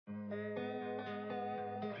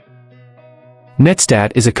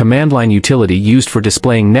Netstat is a command-line utility used for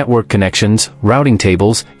displaying network connections, routing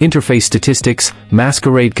tables, interface statistics,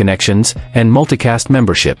 masquerade connections, and multicast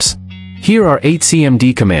memberships. Here are 8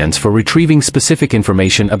 CMD commands for retrieving specific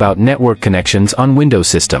information about network connections on Windows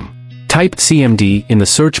system. Type CMD in the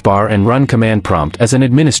search bar and run command prompt as an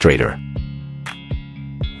administrator.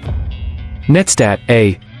 Netstat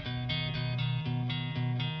A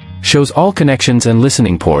shows all connections and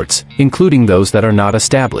listening ports, including those that are not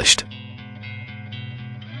established.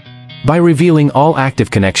 By revealing all active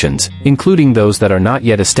connections, including those that are not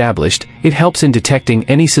yet established, it helps in detecting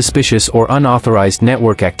any suspicious or unauthorized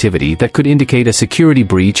network activity that could indicate a security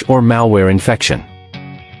breach or malware infection.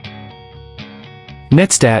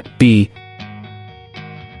 Netstat B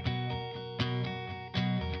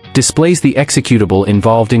displays the executable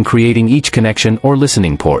involved in creating each connection or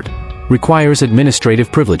listening port. Requires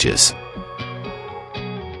administrative privileges.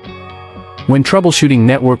 When troubleshooting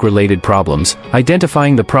network-related problems,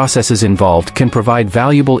 identifying the processes involved can provide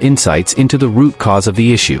valuable insights into the root cause of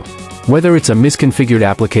the issue. Whether it's a misconfigured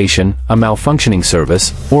application, a malfunctioning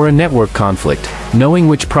service, or a network conflict, knowing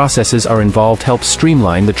which processes are involved helps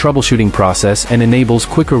streamline the troubleshooting process and enables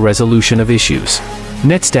quicker resolution of issues.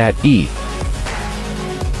 Netstat E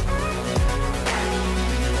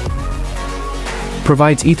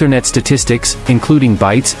provides Ethernet statistics, including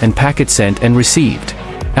bytes and packets sent and received.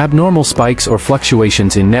 Abnormal spikes or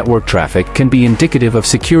fluctuations in network traffic can be indicative of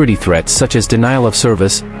security threats such as denial of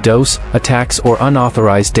service, DOS, attacks or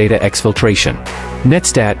unauthorized data exfiltration.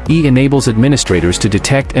 Netstat E enables administrators to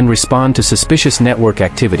detect and respond to suspicious network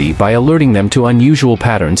activity by alerting them to unusual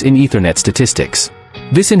patterns in Ethernet statistics.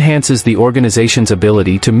 This enhances the organization's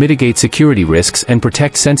ability to mitigate security risks and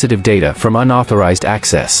protect sensitive data from unauthorized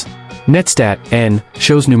access. Netstat N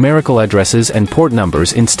shows numerical addresses and port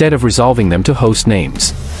numbers instead of resolving them to host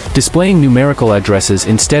names. Displaying numerical addresses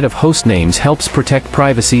instead of host names helps protect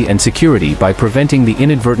privacy and security by preventing the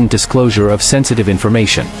inadvertent disclosure of sensitive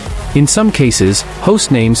information. In some cases, host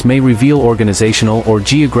names may reveal organizational or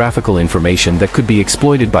geographical information that could be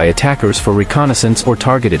exploited by attackers for reconnaissance or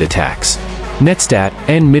targeted attacks. Netstat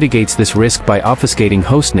N mitigates this risk by obfuscating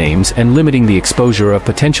host names and limiting the exposure of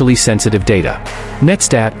potentially sensitive data.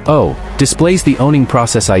 Netstat O displays the owning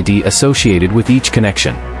process ID associated with each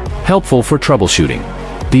connection. Helpful for troubleshooting.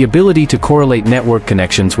 The ability to correlate network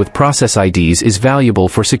connections with process IDs is valuable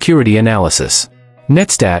for security analysis.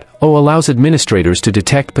 Netstat O allows administrators to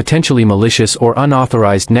detect potentially malicious or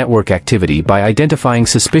unauthorized network activity by identifying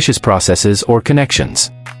suspicious processes or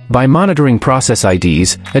connections. By monitoring process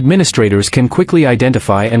IDs, administrators can quickly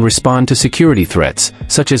identify and respond to security threats,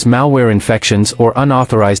 such as malware infections or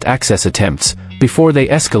unauthorized access attempts, before they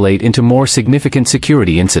escalate into more significant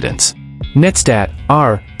security incidents. Netstat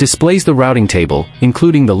R displays the routing table,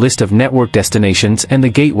 including the list of network destinations and the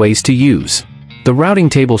gateways to use. The routing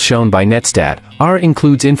table shown by Netstat R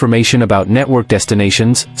includes information about network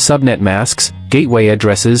destinations, subnet masks, gateway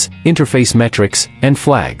addresses, interface metrics, and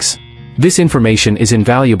flags. This information is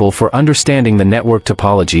invaluable for understanding the network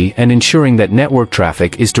topology and ensuring that network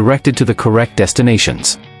traffic is directed to the correct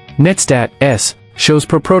destinations. Netstat S shows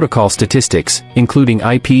per protocol statistics, including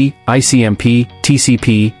IP, ICMP,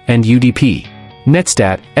 TCP, and UDP.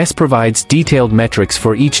 Netstat S provides detailed metrics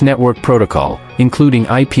for each network protocol, including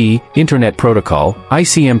IP, Internet Protocol,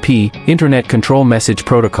 ICMP, Internet Control Message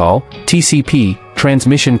Protocol, TCP,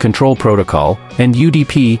 Transmission Control Protocol, and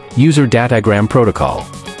UDP, User Datagram Protocol.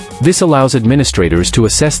 This allows administrators to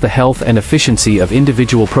assess the health and efficiency of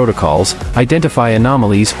individual protocols, identify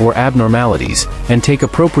anomalies or abnormalities, and take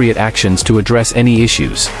appropriate actions to address any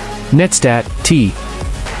issues. Netstat T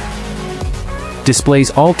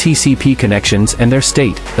displays all TCP connections and their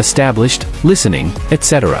state, established, listening,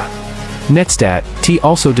 etc. Netstat T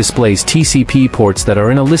also displays TCP ports that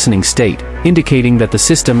are in a listening state, indicating that the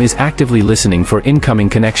system is actively listening for incoming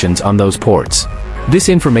connections on those ports. This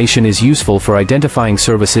information is useful for identifying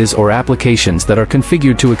services or applications that are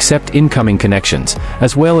configured to accept incoming connections,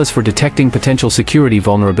 as well as for detecting potential security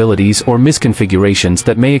vulnerabilities or misconfigurations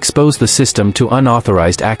that may expose the system to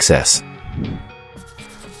unauthorized access.